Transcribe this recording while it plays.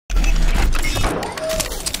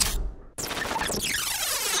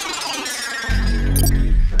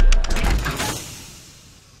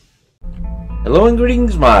Hello and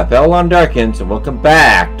greetings, my fellow Londarkans, and welcome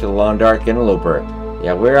back to the Londark Interloper.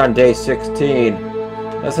 Yeah, we're on day 16.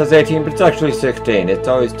 That says 18, but it's actually 16. It's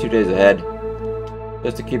always 2 days ahead,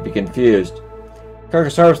 just to keep you confused.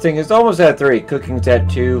 Carcass harvesting is almost at 3, cooking's at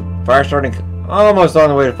 2, fire starting almost on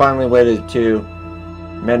the way to finally weighted 2,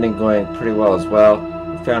 mending going pretty well as well.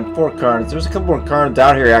 We found 4 carns. There's a couple more carns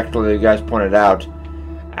out here actually that you guys pointed out.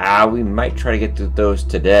 We might try to get to those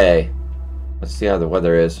today. Let's see how the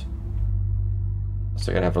weather is.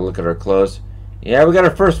 So I gotta have a look at our clothes. Yeah, we got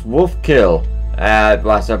our first wolf kill at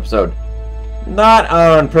last episode. Not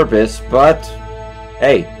on purpose, but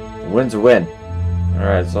hey, a win's a win.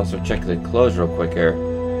 Alright, let's also check the clothes real quick here.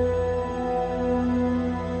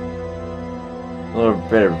 A little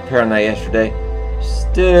bit of repair on that yesterday.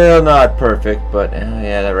 Still not perfect, but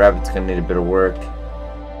yeah, that rabbit's gonna need a bit of work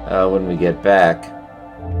when we get back.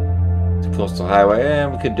 It's a coastal highway,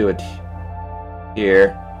 and we could do it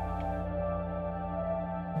here.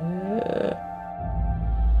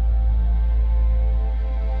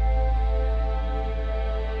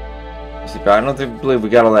 I don't believe we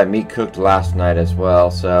got all that meat cooked last night as well,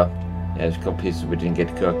 so yeah, there's a couple pieces we didn't get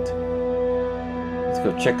cooked. Let's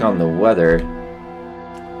go check on the weather.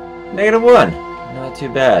 -1, not too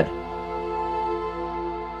bad.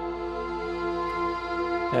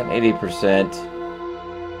 At 80%.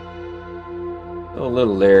 Still a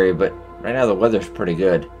little leery, but right now the weather's pretty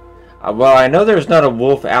good. Well, I know there's not a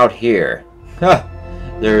wolf out here. Huh!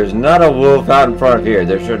 There's not a wolf out in front of here.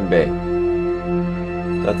 There shouldn't be.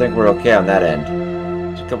 So I think we're okay on that end.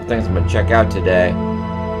 There's a couple things I'm going to check out today.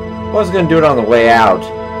 I was going to do it on the way out,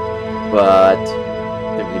 but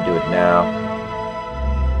I think we can do it now.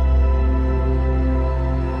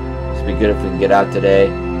 This would be good if we can get out today.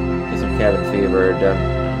 Get some cabin fever done.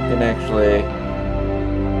 We can actually...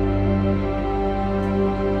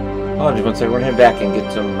 Apologies one second. We're going to head back and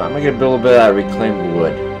get some... I'm going to get a little bit of reclaimed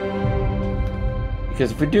wood.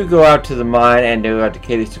 Because if we do go out to the mine and go out to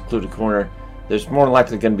Katie's secluded corner, there's more than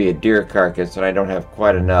likely going to be a deer carcass, and I don't have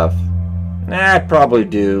quite enough. I probably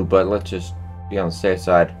do, but let's just be on the safe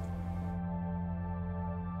side.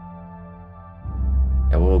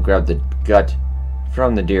 And we'll grab the gut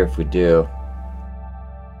from the deer if we do.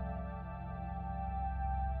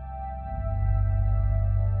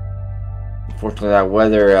 Unfortunately, that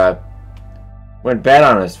weather went bad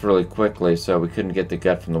on us really quickly, so we couldn't get the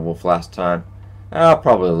gut from the wolf last time. I'll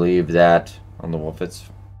probably leave that on the wolf. It's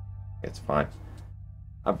fine.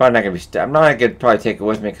 I'm probably not gonna be. I'm not gonna probably take it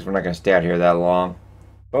with me because we're not gonna stay out here that long.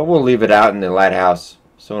 But we'll leave it out in the lighthouse.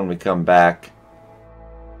 So when we come back,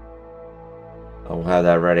 we'll have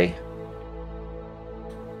that ready.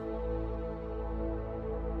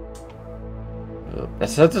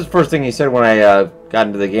 That's the first thing he said when I got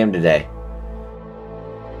into the game today.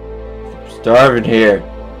 I'm starving here.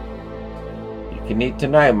 You can eat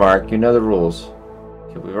tonight, Mark. You know the rules.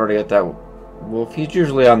 Okay, we've already got that wolf. He's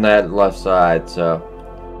usually on that left side, so.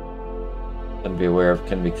 Can be aware of,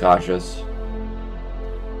 can be cautious.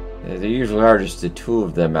 Yeah, there usually are just the 2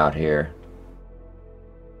 of them out here.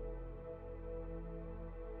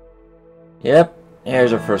 Yep,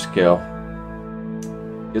 here's our first kill.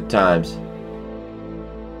 Good times.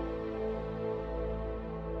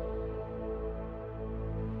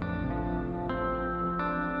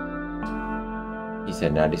 He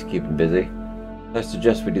said now he's keeping busy. I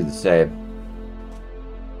suggest we do the same.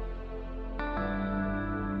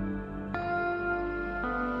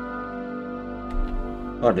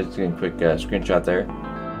 Oh, just getting a quick screenshot there.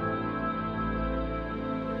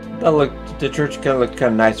 That looked, the church kind of looked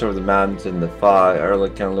kind of nice over the mountains in the fog, or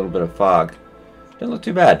like kind of a little bit of fog. Didn't look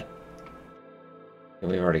too bad.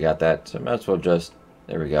 And we've already got that, so might as well just,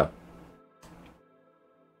 there we go.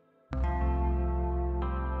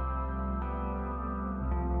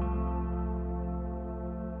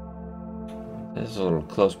 This is a little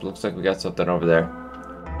close, but looks like we got something over there.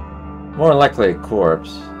 More than likely a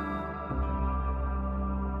corpse.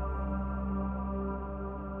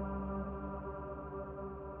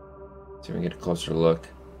 See if we can get a closer look.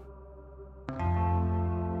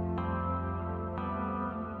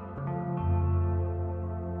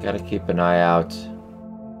 Gotta keep an eye out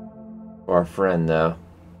for our friend, though.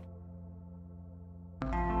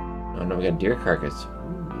 Oh no, we got a deer carcass.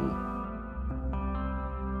 Ooh.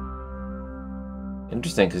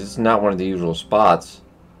 Interesting, because it's not one of the usual spots.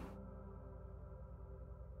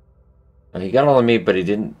 Oh, he got all the meat, but he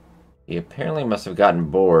didn't. He apparently must have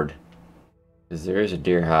gotten bored, because there is a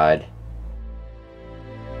deer hide.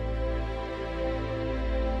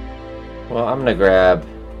 Well, I'm gonna grab.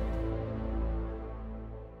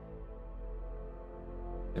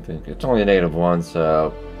 It's only a -1,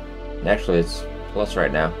 so actually it's plus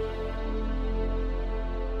right now.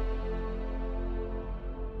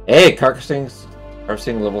 Hey, carcassing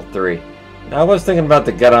level 3. Now, I was thinking about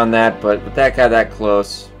the gut on that, but with that guy that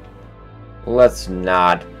close, let's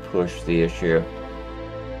not push the issue.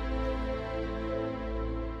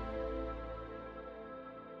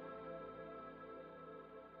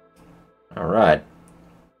 Alright.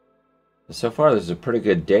 So far, this is a pretty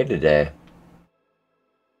good day today.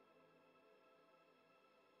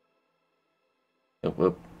 Oh,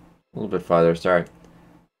 whoop. A little bit farther, sorry.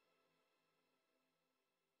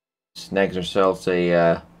 Snags ourselves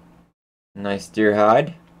a nice deer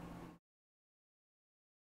hide.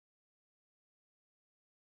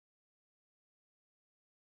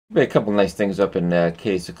 Be a couple nice things up in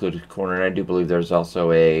Katie's secluded corner, and I do believe there's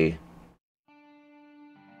also a...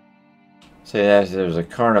 Say there's a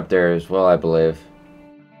cairn up there as well, I believe.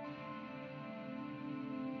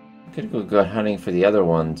 I'm gonna go hunting for the other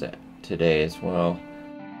ones today as well.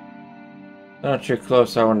 Not sure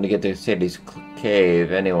close I wanted to get to Sadie's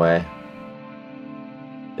cave anyway.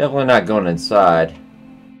 Definitely not going inside.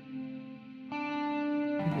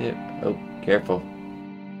 Yep. Oh, careful.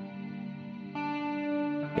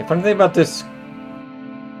 The funny thing about this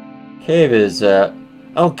cave is,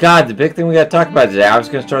 oh god, the big thing we gotta talk about today. I was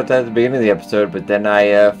gonna start that at the beginning of the episode, but then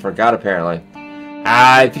I forgot apparently.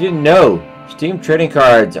 If you didn't know, Steam trading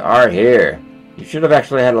cards are here. You should have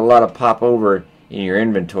actually had a lot of pop over in your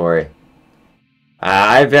inventory.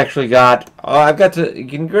 I've actually got, you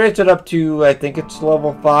can grade it up to, I think it's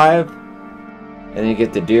level 5. And then you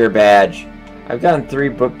get the deer badge. I've gotten 3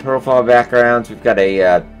 book profile backgrounds. We've got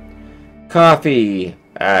a coffee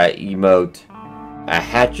emote, a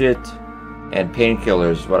hatchet, and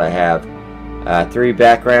painkillers is what I have. 3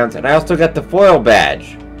 backgrounds, and I also got the foil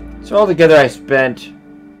badge. So altogether I spent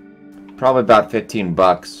probably about 15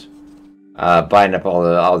 bucks buying up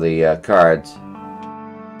all the cards.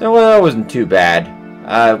 So well, that wasn't too bad.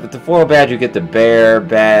 With the foil badge you get the bear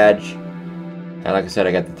badge. And like I said,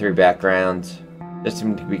 I got the 3 backgrounds. This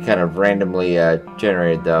seemed to be kind of randomly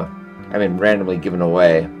generated though. I mean randomly given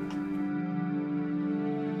away.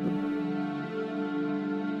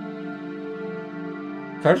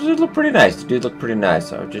 Cards look pretty nice. They do look pretty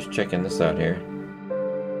nice. I was just checking this out here.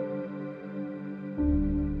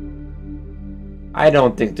 I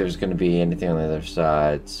don't think there's going to be anything on the other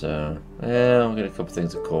side, so... we'll get a couple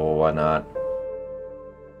things of coal, why not?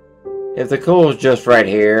 If the coal is just right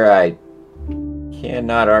here, I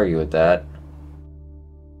cannot argue with that.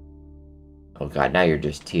 Oh god, now you're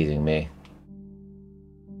just teasing me.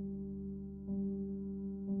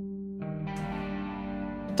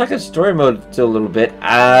 Talking story mode still a little bit.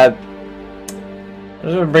 I just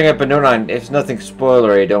want to bring up a note on, it's nothing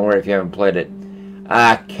spoilery, don't worry if you haven't played it.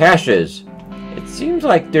 Caches. It seems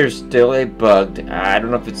like there's still a bug. I don't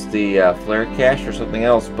know if it's the flare cache or something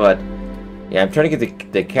else, but yeah, I'm trying to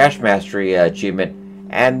get the cache mastery achievement,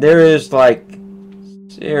 and there is like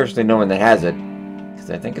seriously no one that has it because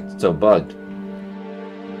I think it's still bugged.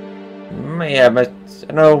 Yeah, but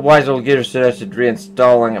I know Wise Old Gator suggested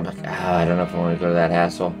reinstalling. I'm like, I don't know if I want to go to that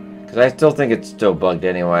hassle because I still think it's still bugged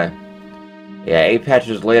anyway. Yeah, 8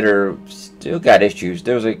 patches later, still got issues.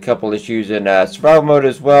 There was a couple issues in survival mode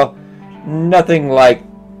as well. Nothing like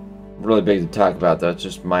really big to talk about though, it's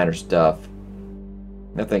just minor stuff.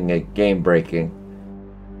 Nothing game breaking.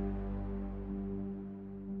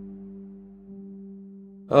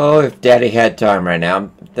 Oh, if Daddy had time right now.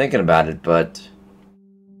 I'm thinking about it, but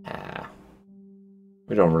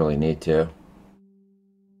we don't really need to.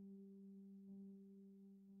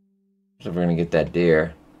 So we're gonna get that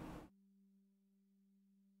deer.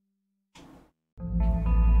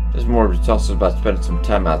 This is more, it's also about spending some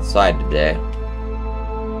time outside today.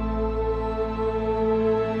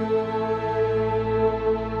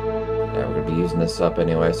 Yeah, we're going to be using this up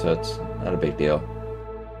anyway, so it's not a big deal.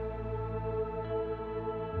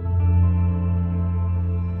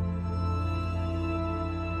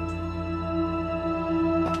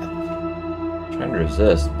 I'm trying to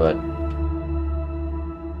resist, but...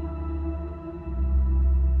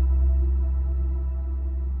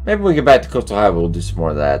 maybe when we get back to Coastal Highway, we'll do some more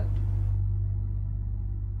of that.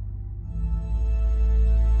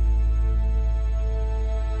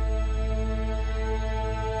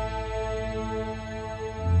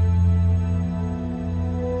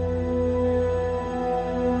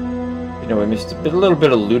 You know, we missed a little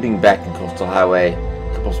bit of looting back in Coastal Highway.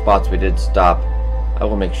 A couple spots we did stop. I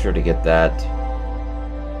will make sure to get that.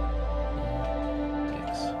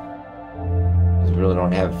 Because we really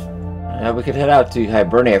don't have... we could head out to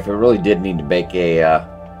Hibernia if we really did need to make a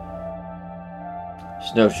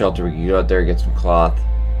snow shelter. We could go out there and get some cloth.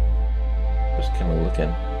 Just kind of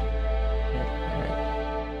looking.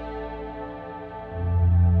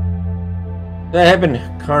 I have been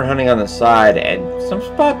car hunting on the side, and some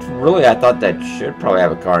spots really I thought that should probably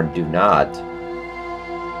have a car and do not.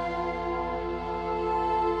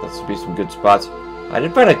 That would be some good spots. I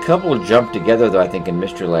did find a couple jump together though, I think in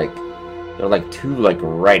Mr. Lake. They're like two like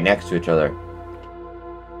right next to each other.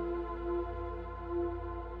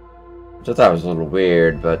 Which I thought was a little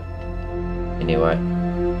weird, but anyway.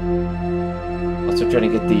 Also trying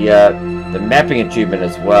to get the mapping achievement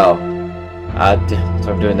as well.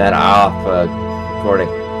 So I'm doing that off recording.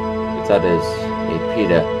 Because that is a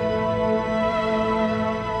PETA.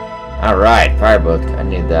 Alright, Firebook. I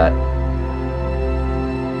need that.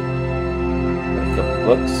 Got a couple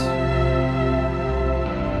books.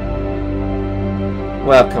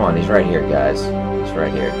 Well, come on, he's right here, guys. He's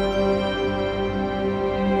right here.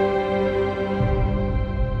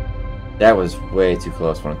 That was way too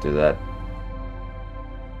close when I threw that.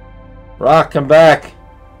 Rock, come back!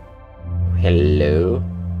 Hello?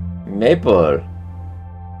 Maple.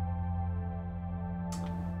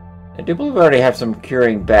 I do believe I already have some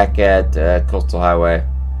curing back at Coastal Highway.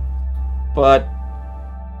 But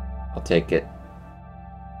I'll take it.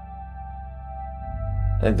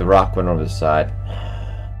 I think the rock went over the side.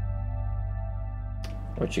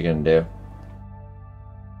 What you gonna do?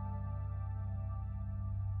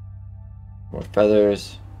 More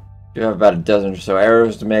feathers. Do have about a dozen or so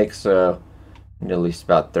arrows to make, so I need at least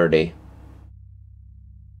about 30.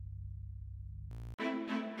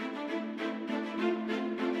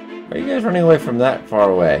 Are you guys running away from that far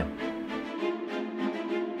away?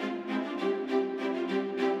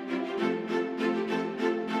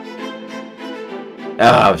 Oh,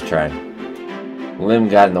 I was trying. Limb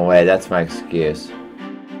got in the way, that's my excuse.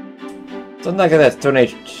 So I'm not like that Stone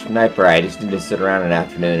Age sniper, I just need to sit around an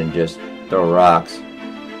afternoon and just throw rocks.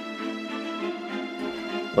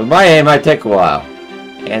 With my aim, might take a while.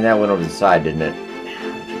 And that went over the side, didn't it?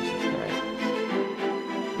 Jesus Christ.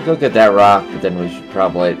 We'll go get that rock, but then we should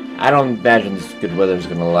probably... I don't imagine this good weather is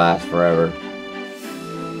going to last forever.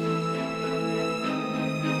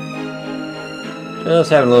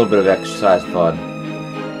 Just having a little bit of exercise fun.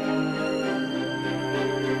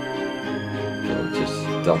 Okay, just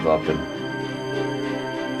dump up and...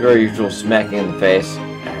 do our usual smacking in the face.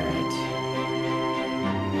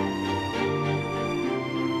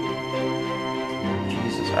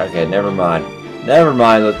 Okay, never mind. Never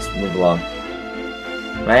mind, let's move along.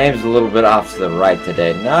 My aim's a little bit off to the right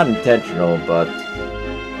today. Not intentional, but...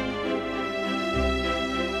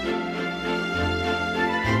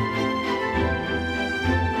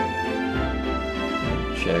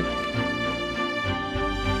 check.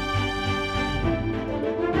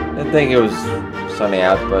 I didn't think it was sunny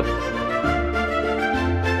out, but...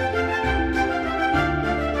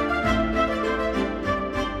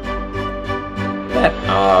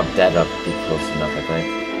 that'll be close enough, I think.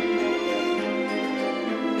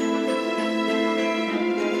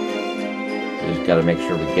 We just gotta make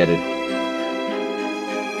sure we get it.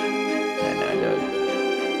 And I do it.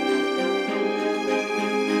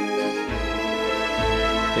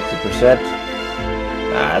 60%?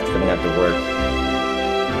 Nah, that's gonna have to work.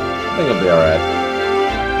 I think it'll be alright.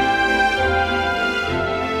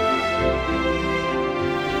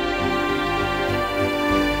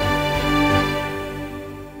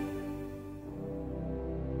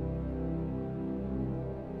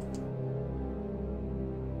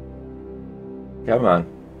 Come on.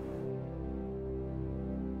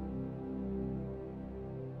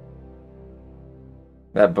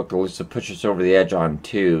 That book will just push us over the edge on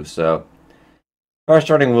 2, so our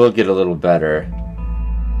starting will get a little better.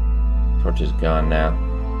 Torch is gone now.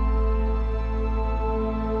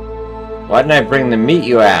 Why didn't I bring the meat,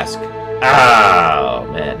 you ask? Oh,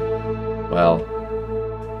 man. Well.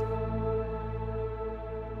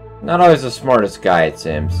 Not always the smartest guy, it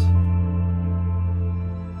seems.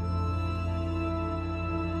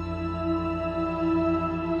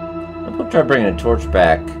 We'll try bringing a torch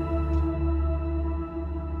back.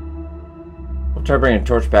 We'll try bringing a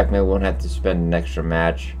torch back. Maybe we won't have to spend an extra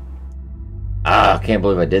match. Ah, I can't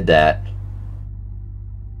believe I did that.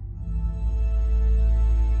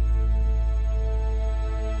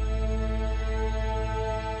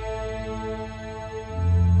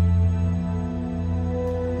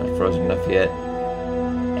 Not frozen enough yet.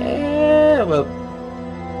 Well,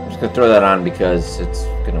 I'm just gonna throw that on because it's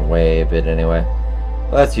gonna weigh a bit anyway.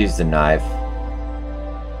 Let's use the knife.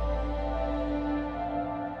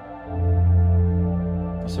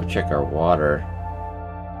 Also check our water.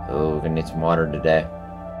 Oh, we're gonna need some water today.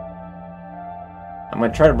 I'm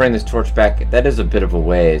gonna try to bring this torch back. That is a bit of a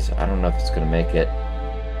ways. I don't know if it's gonna make it.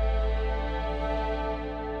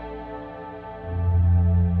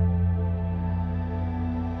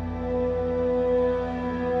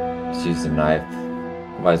 use the knife.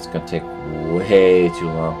 Otherwise it's gonna take way too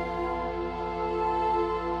long.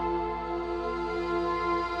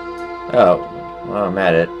 Oh, well, I'm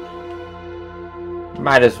at it.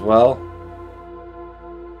 Might as well.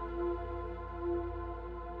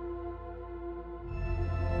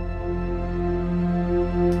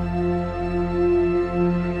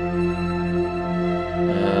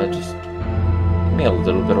 Just give me a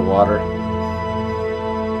little bit of water.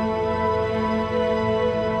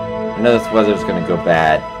 I know this weather's gonna go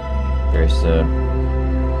bad very soon.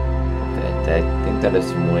 I think that is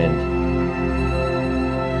some wind.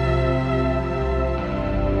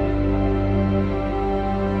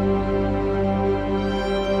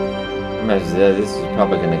 This is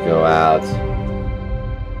probably gonna go out.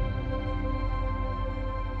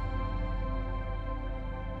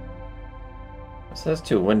 So that's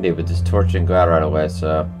too windy, but this torch didn't go out right away,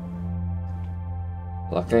 so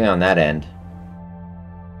luckily on that end.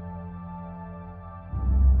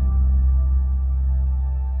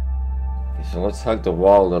 Okay, so let's hug the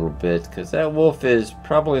wall a little bit, because that wolf is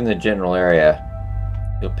probably in the general area.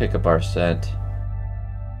 He'll pick up our scent.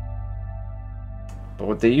 But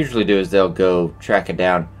what they usually do is they'll go track it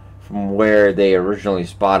down from where they originally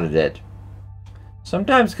spotted it.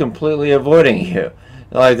 Sometimes completely avoiding you.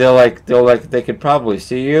 They could probably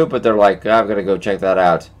see you, but they're like, I'm gonna go check that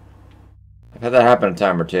out. I've had that happen a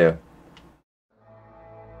time or two.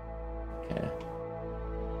 Okay.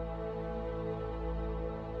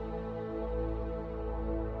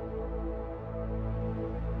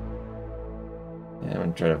 Yeah, I'm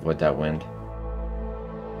gonna try to avoid that wind.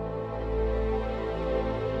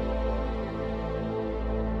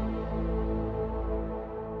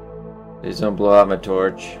 Please don't blow out my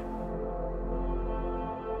torch.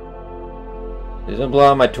 Please don't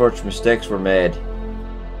blow out my torch. Mistakes were made.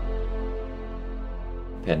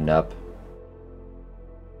 Heading up.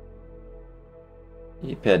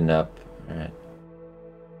 Keep heading up. Alright.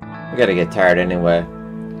 We gotta get tired anyway.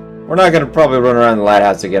 We're not gonna probably run around the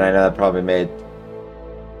lighthouse again. I know that probably made...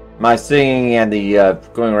 My singing and the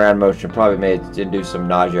going around motion probably made it induce some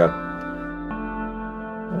nausea.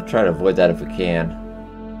 We'll try to avoid that if we can.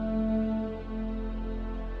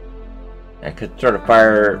 I could start a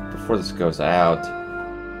fire before this goes out.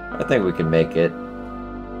 I think we can make it.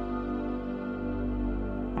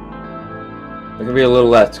 We can be a little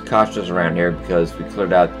less cautious around here because we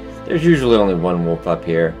cleared out. There's usually only one wolf up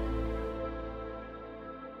here.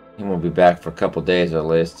 He won't be back for a couple days at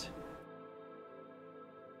least.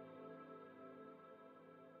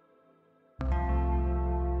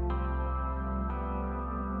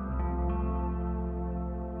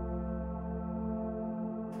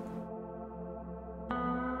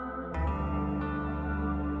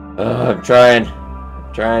 I'm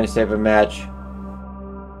trying to save a match.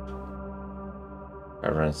 I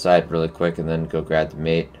run inside really quick and then go grab the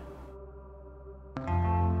meat.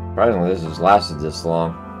 Surprisingly, this has lasted this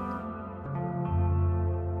long.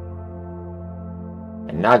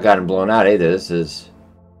 And not gotten blown out either. This is...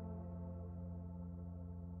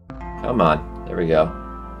 Come on. There we go.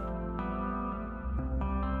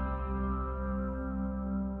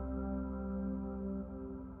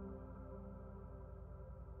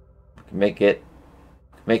 Make it.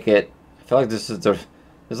 Make it. I feel like this is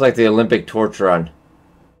like the Olympic torch run.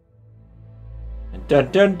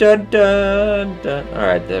 Dun dun dun dun dun.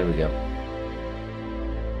 Alright, there we go.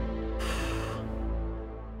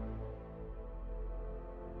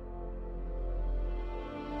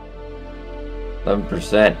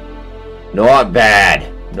 11%. Not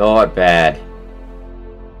bad. Not bad.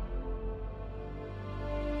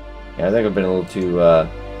 Yeah, I think I've been a little too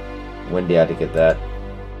windy out to get that.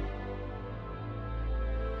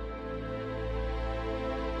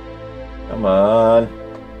 Come on.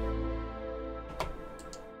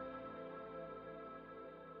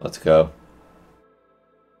 Let's go.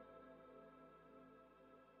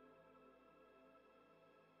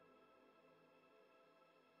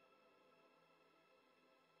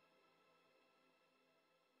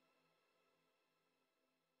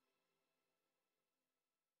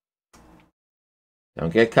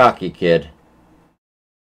 Don't get cocky, kid.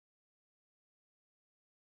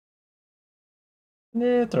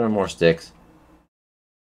 Nah, throw in more sticks.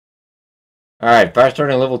 Alright, fire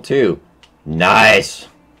starting level 2. Nice!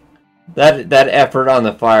 That effort on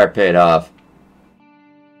the fire paid off.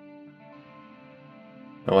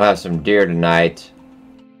 We'll have some deer tonight.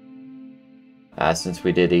 Since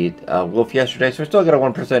we did eat wolf yesterday, so we still got a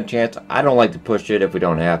 1% chance. I don't like to push it if we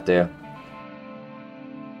don't have to.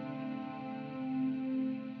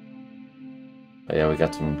 But yeah, we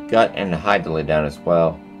got some gut and hide to lay down as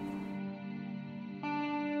well.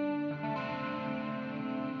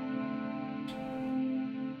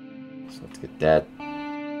 So let's get that.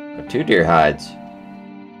 Oh, 2 deer hides.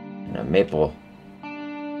 And a maple.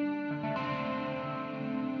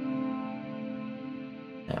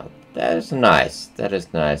 Now, that is nice. That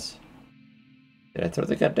is nice. Did I throw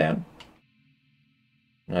the gun down?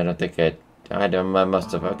 No, I don't think I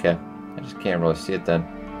must have. Okay. I just can't really see it then.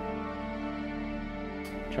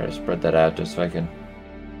 Try to spread that out just so I can.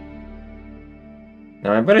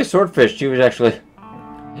 Now, my buddy Swordfish, he actually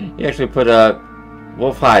put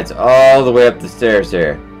wolf hides all the way up the stairs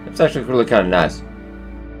here. It's actually really kind of nice.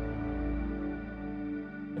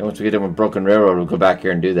 And once we get done with Broken Railroad, we'll go back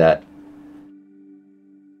here and do that.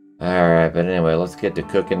 Alright, but anyway, let's get to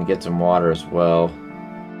cooking and get some water as well.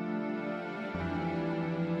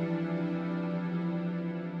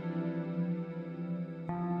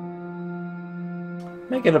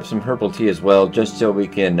 Making up some herbal tea as well, just so we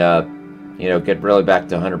can, you know, get really back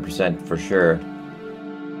to 100% for sure.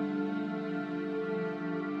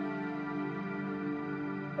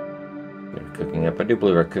 They're cooking up. I do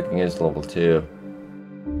believe our cooking is level 2.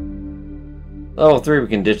 Level 3, we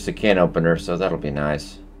can ditch the can opener, so that'll be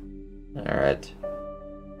nice. Alright.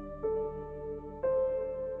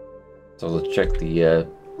 So let's check the,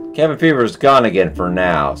 cabin fever is gone again for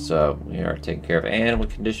now, so we are taking care of animal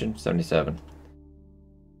condition, 77.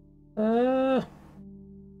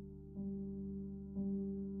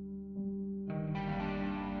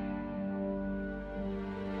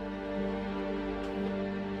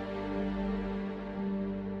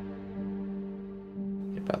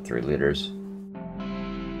 About 3 liters.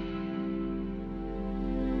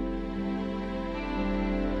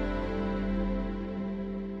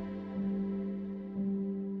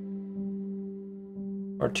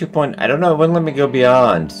 Or 2 point. I don't know. It wouldn't let me go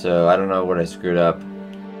beyond, so I don't know what I screwed up.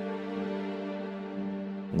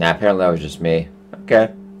 Nah, apparently that was just me.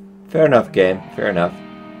 Okay. Fair enough, game. Fair enough.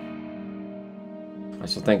 I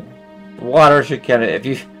still think water should count. If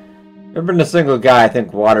you've ever been a single guy, I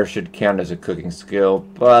think water should count as a cooking skill,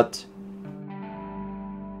 but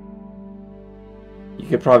you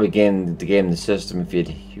could probably game the system if you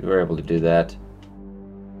were able to do that.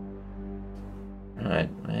 Alright,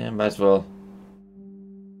 I might as well.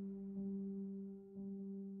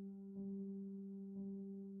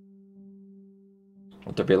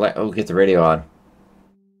 Won't there be light? Oh, get the radio on.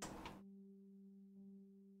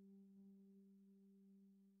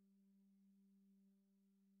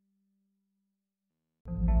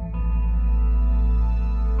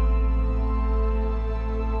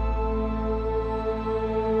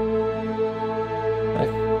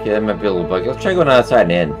 Okay, that might be a little buggy. Let's try going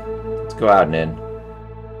outside and in. Let's go out and in.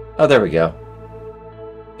 Oh, there we go.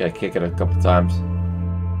 Gotta kick it a couple times.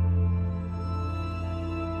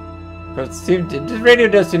 But the radio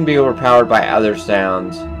does seem to be overpowered by other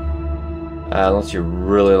sounds. Unless you're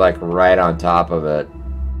really, like, right on top of it.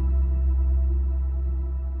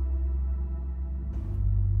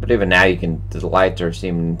 But even now, the lights are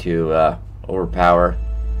seeming to overpower.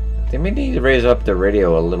 They may need to raise up the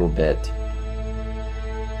radio a little bit.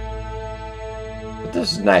 But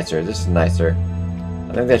this is nicer. This is nicer.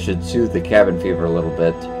 I think that should soothe the cabin fever a little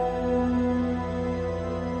bit.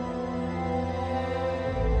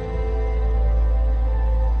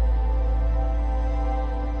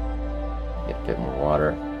 Get a bit more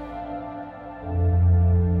water.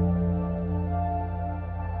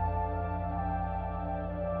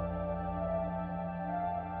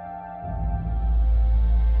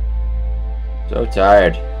 So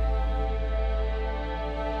tired.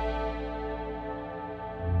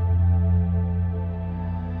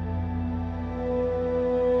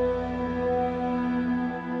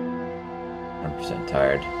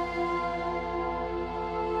 Tired.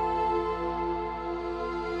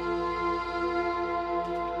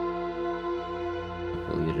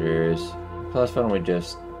 Couple liters. Plus, why don't we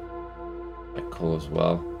just like coal as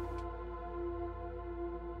well?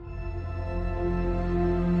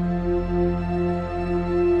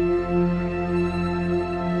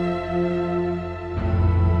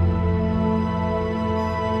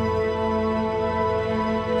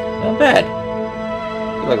 Not bad.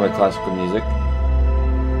 I like my classical music.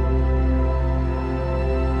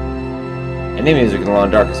 Any music in the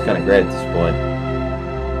Long Dark is kind of great at this point.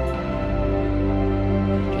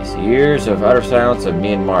 Just years of utter silence of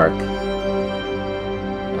me and Mark.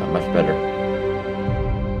 Much better.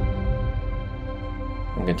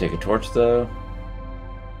 I'm gonna take a torch though.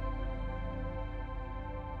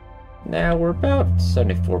 Now we're about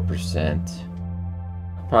 74%.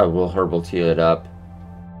 I probably will herbal tea it up.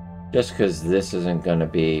 Just because this isn't gonna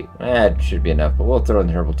be... it should be enough, but we'll throw in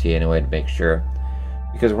the herbal tea anyway to make sure.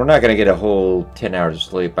 Because we're not going to get a whole 10 hours of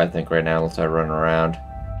sleep, I think, right now, unless I run around.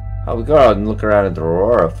 I'll go out and look around at the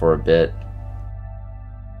Aurora for a bit.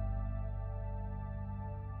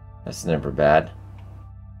 That's never bad.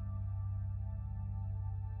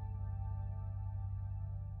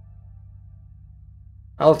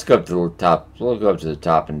 Let's go up to the top. We'll go up to the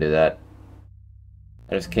top and do that.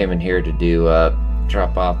 I just came in here to do,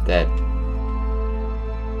 drop off that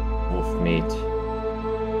wolf meat.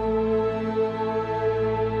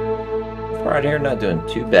 Right here, not doing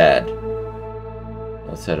too bad.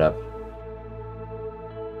 Let's head up.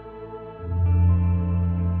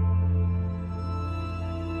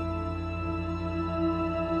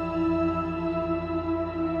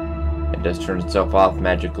 It does turn itself off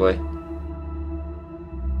magically.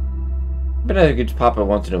 But I could just pop it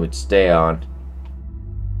once and it would stay on.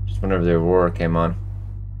 Just whenever the Aurora came on.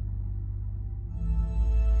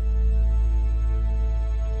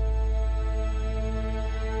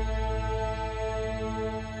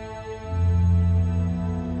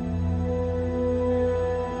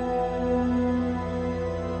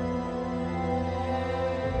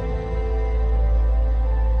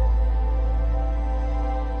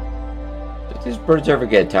 Did these birds ever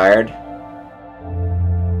get tired?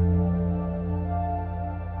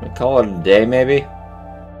 We call it a day, maybe?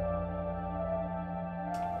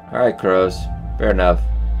 Alright, crows. Fair enough.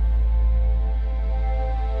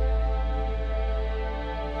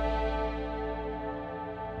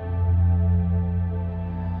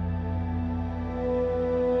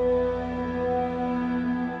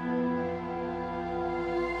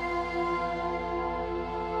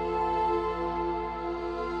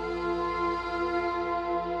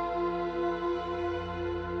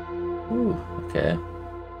 Ooh, okay.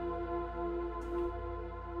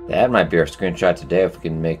 That might be our screenshot today if we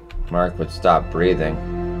can make Mark would stop breathing.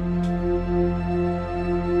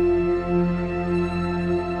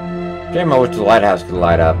 Damn, I wish the lighthouse could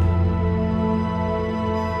light up.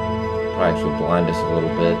 Probably actually blind us a little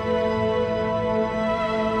bit.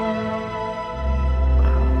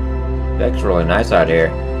 Wow. That's really nice out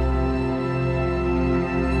here.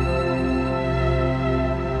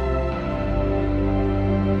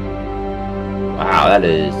 Wow, that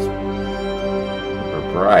is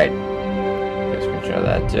super bright. Guess we can show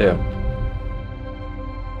that too.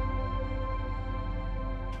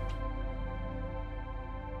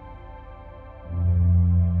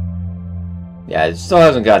 Yeah, it still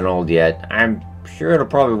hasn't gotten old yet. I'm sure it'll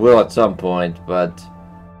probably will at some point, but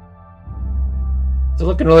it's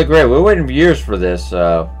looking really great. We're waiting for years for this,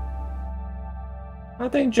 so I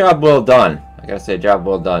think job well done. I gotta say, job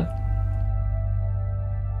well done.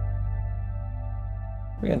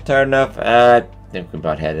 We're getting tired enough. I think we can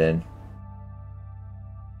about head in.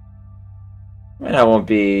 I mean, I won't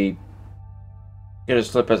be good as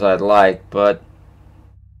slip as I'd like, but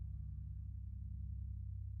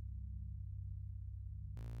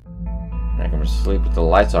I can sleep with the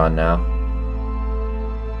lights on now.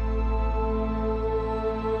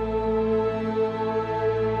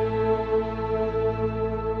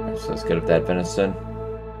 So let's get up that venison,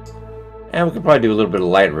 and we could probably do a little bit of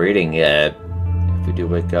light reading. If we do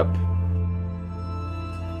wake up.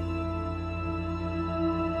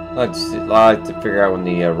 I like to figure out when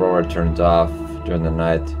the Aurora turns off during the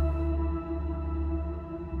night.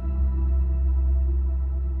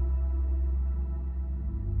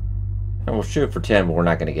 And we'll shoot for 10, but we're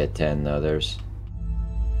not going to get 10, though. There's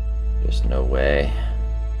just no way.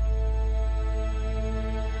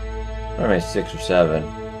 Or maybe 6 or 7.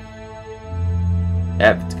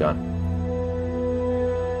 Yep, it's gone.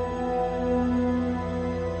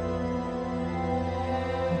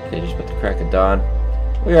 Okay, just about the crack of dawn.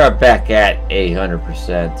 We are back at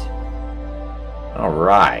 800%.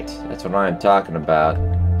 Alright, that's what I'm talking about.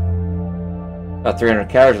 About 300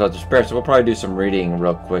 calories left to spare, so we'll probably do some reading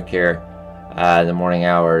real quick here in the morning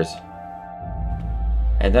hours.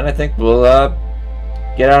 And then I think we'll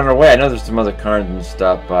get on our way. I know there's some other cards and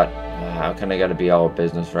stuff, but I kind of got to be all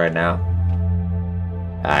business right now.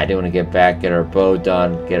 I do want to get back, get our bow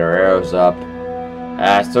done, get our arrows up,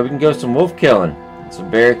 so we can go some wolf killing,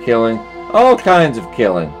 some bear killing, all kinds of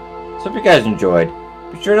killing. So if you guys enjoyed,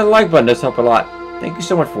 be sure to hit the like button. It does help a lot. Thank you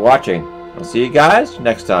so much for watching. I'll see you guys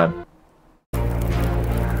next time.